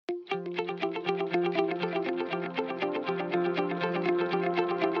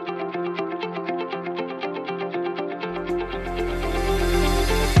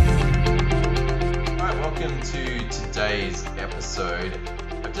into today's episode,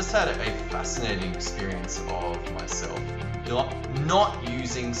 I've just had a fascinating experience of myself not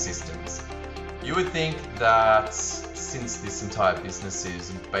using systems. You would think that since this entire business is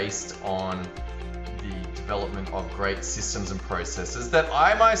based on the development of great systems and processes, that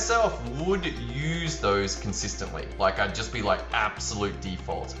I myself would use those consistently. Like I'd just be like absolute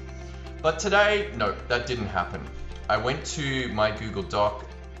default. But today, no, that didn't happen. I went to my Google Doc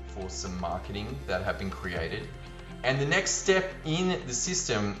for some marketing that have been created. And the next step in the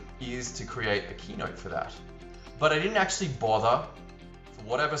system is to create a keynote for that. But I didn't actually bother, for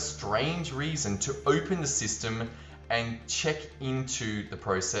whatever strange reason, to open the system and check into the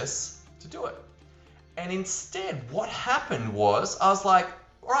process to do it. And instead, what happened was, I was like,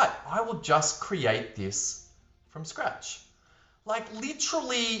 all right, I will just create this from scratch. Like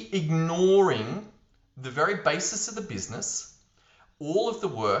literally ignoring the very basis of the business, all of the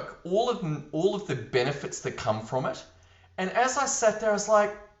work, all of the benefits that come from it. And as I sat there, I was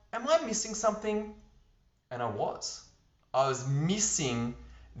like, am I missing something? And I was. I was missing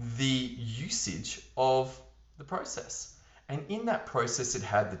the usage of the process. And in that process, it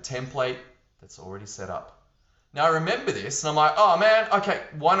had the template that's already set up. Now I remember this and I'm like, oh man, okay,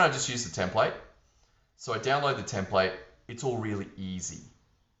 why not just use the template? So I download the template. It's all really easy.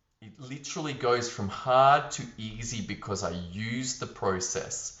 It literally goes from hard to easy because I used the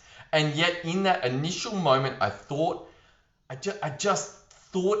process. And yet in that initial moment, I just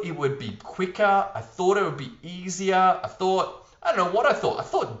thought it would be quicker. I thought it would be easier. I don't know what I thought. I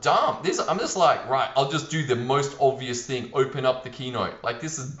thought dumb. I'm just like, right, I'll just do the most obvious thing, open up the keynote. Like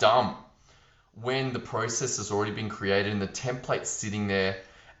this is dumb. When the process has already been created and the template's sitting there,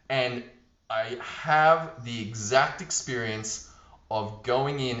 and I have the exact experience of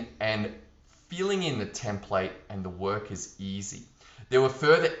going in and filling in the template, and the work is easy. There were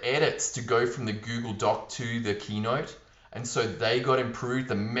further edits to go from the Google Doc to the keynote, and so they got improved,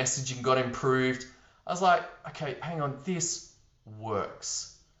 the messaging got improved. I was like, okay, hang on, this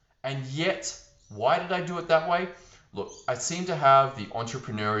works. And yet, why did I do it that way? Look, I seem to have the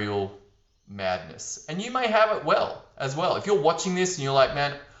entrepreneurial madness, and you may have it as well. If you're watching this and you're like,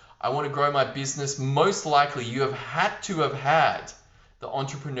 man, I want to grow my business, most likely you have had the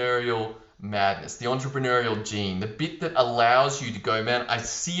entrepreneurial madness, the entrepreneurial gene, the bit that allows you to go, man, I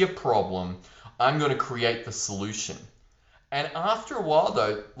see a problem, I'm going to create the solution. And after a while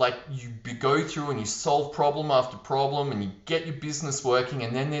though, like you go through and you solve problem after problem and you get your business working,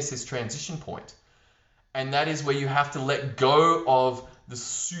 and then there's this transition point. And that is where you have to let go of the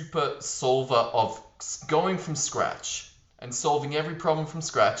super solver of going from scratch and solving every problem from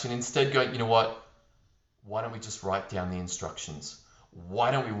scratch, and instead going, you know what, why don't we just write down the instructions?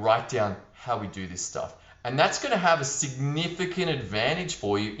 Why don't we write down how we do this stuff? And that's going to have a significant advantage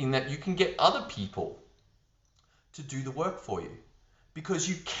for you in that you can get other people to do the work for you, because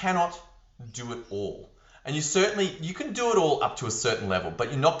you cannot do it all. And you can do it all up to a certain level, but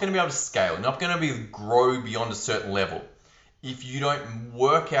you're not going to be able to scale. You're not going to be able to grow beyond a certain level if you don't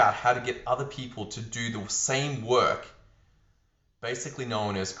work out how to get other people to do the same work, basically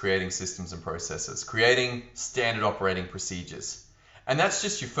known as creating systems and processes, creating standard operating procedures. And that's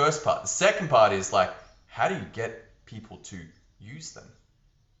just your first part. The second part is like, how do you get people to use them?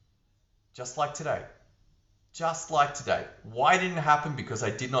 Just like today. Why didn't it happen? Because I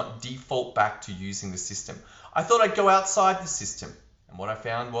did not default back to using the system. I thought I'd go outside the system. And what I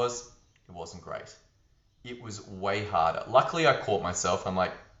found was it wasn't great. It was way harder. Luckily, I caught myself. I'm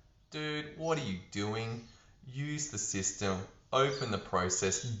like, dude, what are you doing? Use the system, open the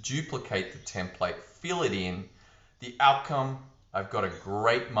process, duplicate the template, fill it in. The outcome, I've got a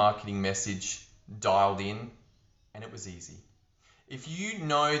great marketing message dialed in, and it was easy. If you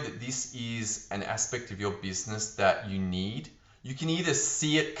know that this is an aspect of your business that you need, you can either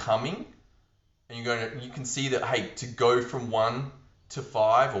see it coming, and you can see that, hey, to go from 1 to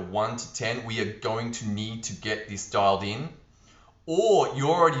 5 or 1 to 10, we are going to need to get this dialed in. Or you're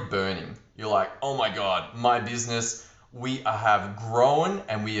already burning. You're like, oh my God, my business, we have grown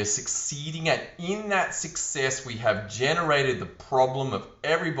and we are succeeding, and in that success we have generated the problem of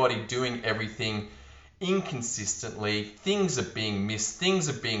everybody doing everything inconsistently. Things are being missed, things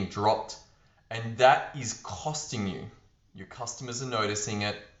are being dropped, and that is costing you. Your customers are noticing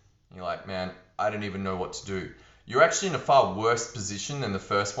it. You're like, man, I don't even know what to do. You're actually in a far worse position than the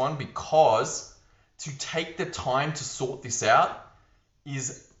first one, because to take the time to sort this out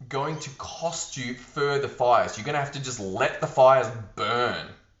is going to cost you further fires. You're going to have to just let the fires burn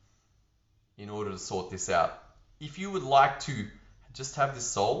in order to sort this out. If you would like to just have this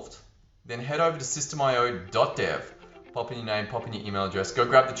solved, then head over to systemio.dev. pop in your name, pop in your email address, go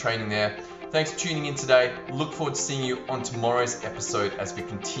grab the training there. Thanks for tuning in today. Look forward to seeing you on tomorrow's episode as we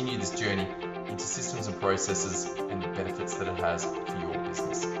continue this journey into systems and processes and the benefits that it has for your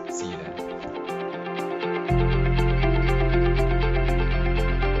business. See you then.